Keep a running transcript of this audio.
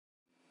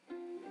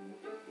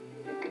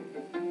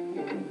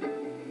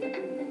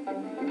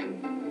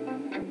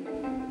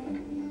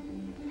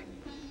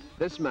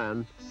This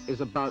man is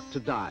about to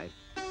die.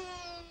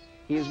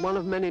 He is one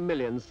of many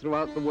millions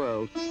throughout the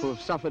world who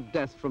have suffered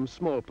death from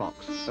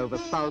smallpox over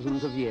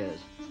thousands of years.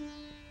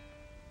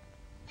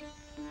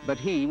 But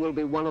he will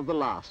be one of the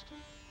last.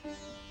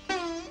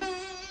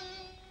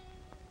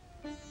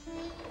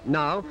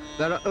 Now,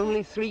 there are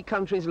only 3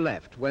 countries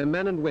left where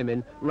men and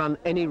women run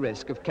any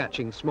risk of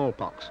catching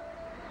smallpox.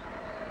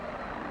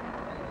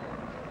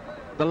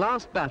 The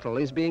last battle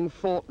is being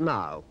fought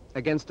now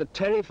against a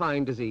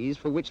terrifying disease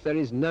for which there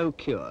is no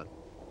cure.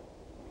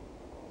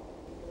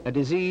 A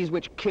disease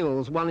which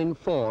kills 1 in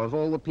 4 of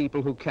all the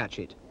people who catch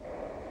it.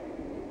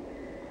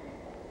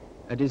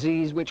 A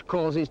disease which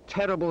causes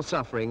terrible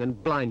suffering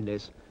and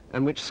blindness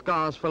and which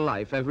scars for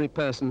life every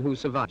person who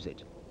survives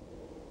it.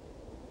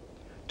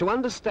 To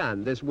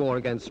understand this war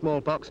against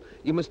smallpox,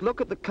 you must look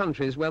at the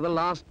countries where the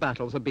last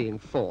battles are being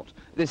fought.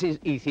 This is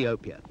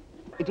Ethiopia.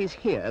 It is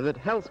here that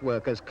health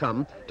workers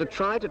come to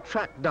try to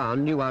track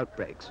down new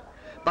outbreaks.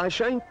 By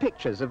showing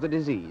pictures of the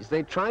disease,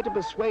 they try to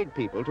persuade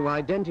people to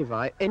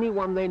identify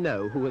anyone they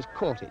know who has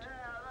caught it.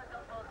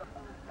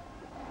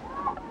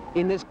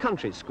 In this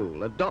country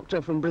school, a doctor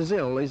from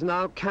Brazil is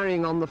now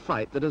carrying on the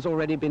fight that has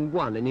already been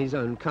won in his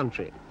own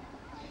country.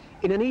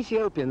 In an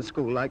Ethiopian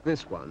school like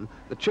this one,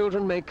 the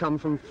children may come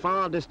from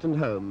far distant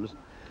homes,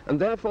 and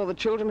therefore the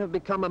children have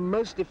become a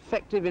most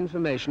effective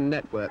information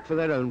network for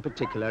their own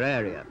particular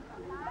area.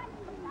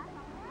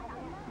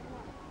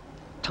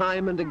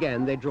 Time and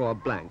again they draw a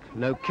blank.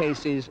 No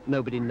cases,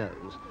 nobody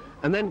knows.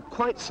 And then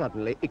quite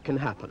suddenly it can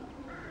happen.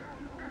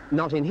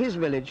 Not in his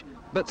village,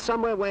 but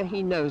somewhere where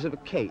he knows of a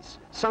case,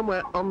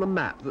 somewhere on the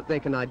map that they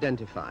can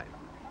identify.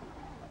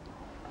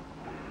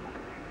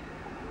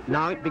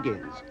 Now it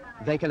begins.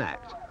 They can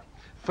act.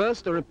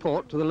 First, a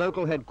report to the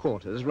local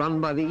headquarters run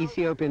by the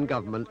Ethiopian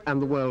government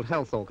and the World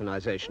Health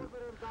Organization.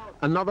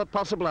 Another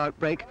possible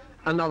outbreak,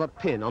 another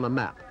pin on a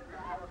map.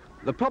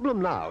 The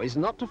problem now is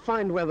not to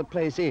find where the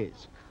place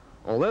is.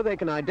 Although they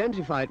can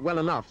identify it well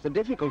enough, the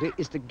difficulty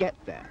is to get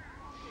there.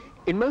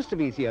 In most of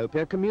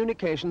Ethiopia,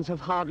 communications have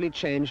hardly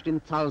changed in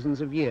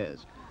thousands of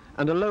years,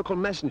 and a local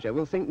messenger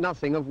will think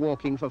nothing of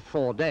walking for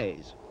 4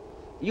 days.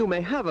 You may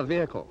have a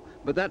vehicle,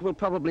 but that will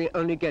probably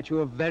only get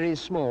you a very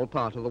small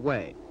part of the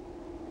way.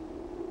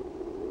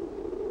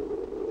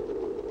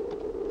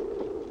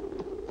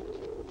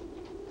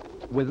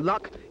 With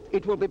luck,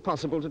 it will be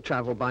possible to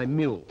travel by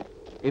mule.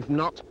 If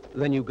not,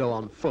 then you go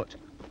on foot.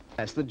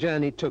 Yes, the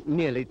journey took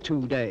nearly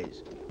 2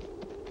 days.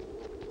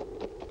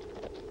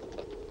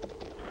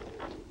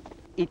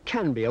 It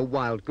can be a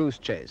wild goose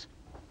chase.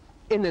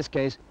 In this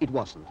case, it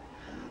wasn't.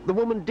 The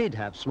woman did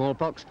have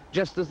smallpox,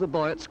 just as the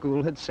boy at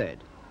school had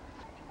said.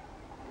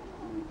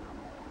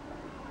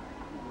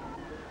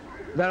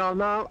 There are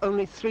now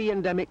only 3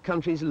 endemic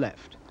countries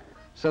left,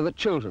 so that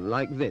children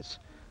like this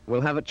will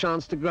have a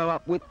chance to grow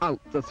up without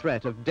the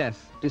threat of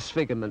death,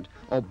 disfigurement,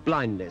 or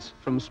blindness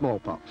from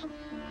smallpox.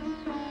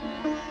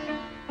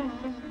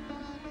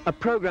 A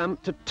program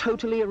to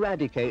totally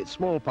eradicate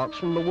smallpox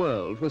from the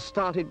world was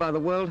started by the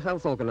World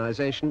Health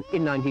Organization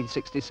in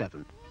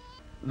 1967.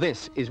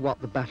 This is what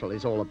the battle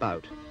is all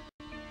about.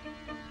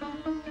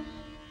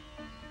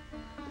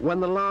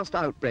 When the last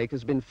outbreak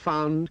has been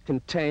found,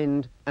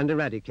 contained, and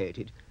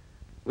eradicated,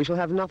 we shall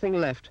have nothing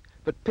left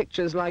but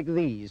pictures like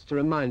these to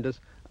remind us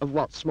of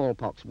what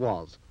smallpox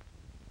was.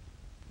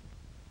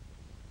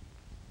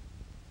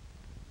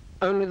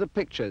 Only the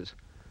pictures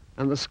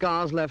and the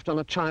scars left on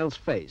a child's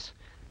face,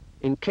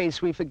 in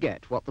case we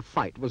forget what the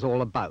fight was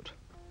all about.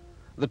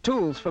 The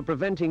tools for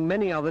preventing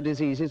many other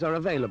diseases are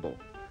available.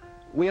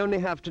 We only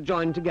have to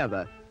join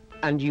together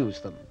and use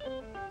them.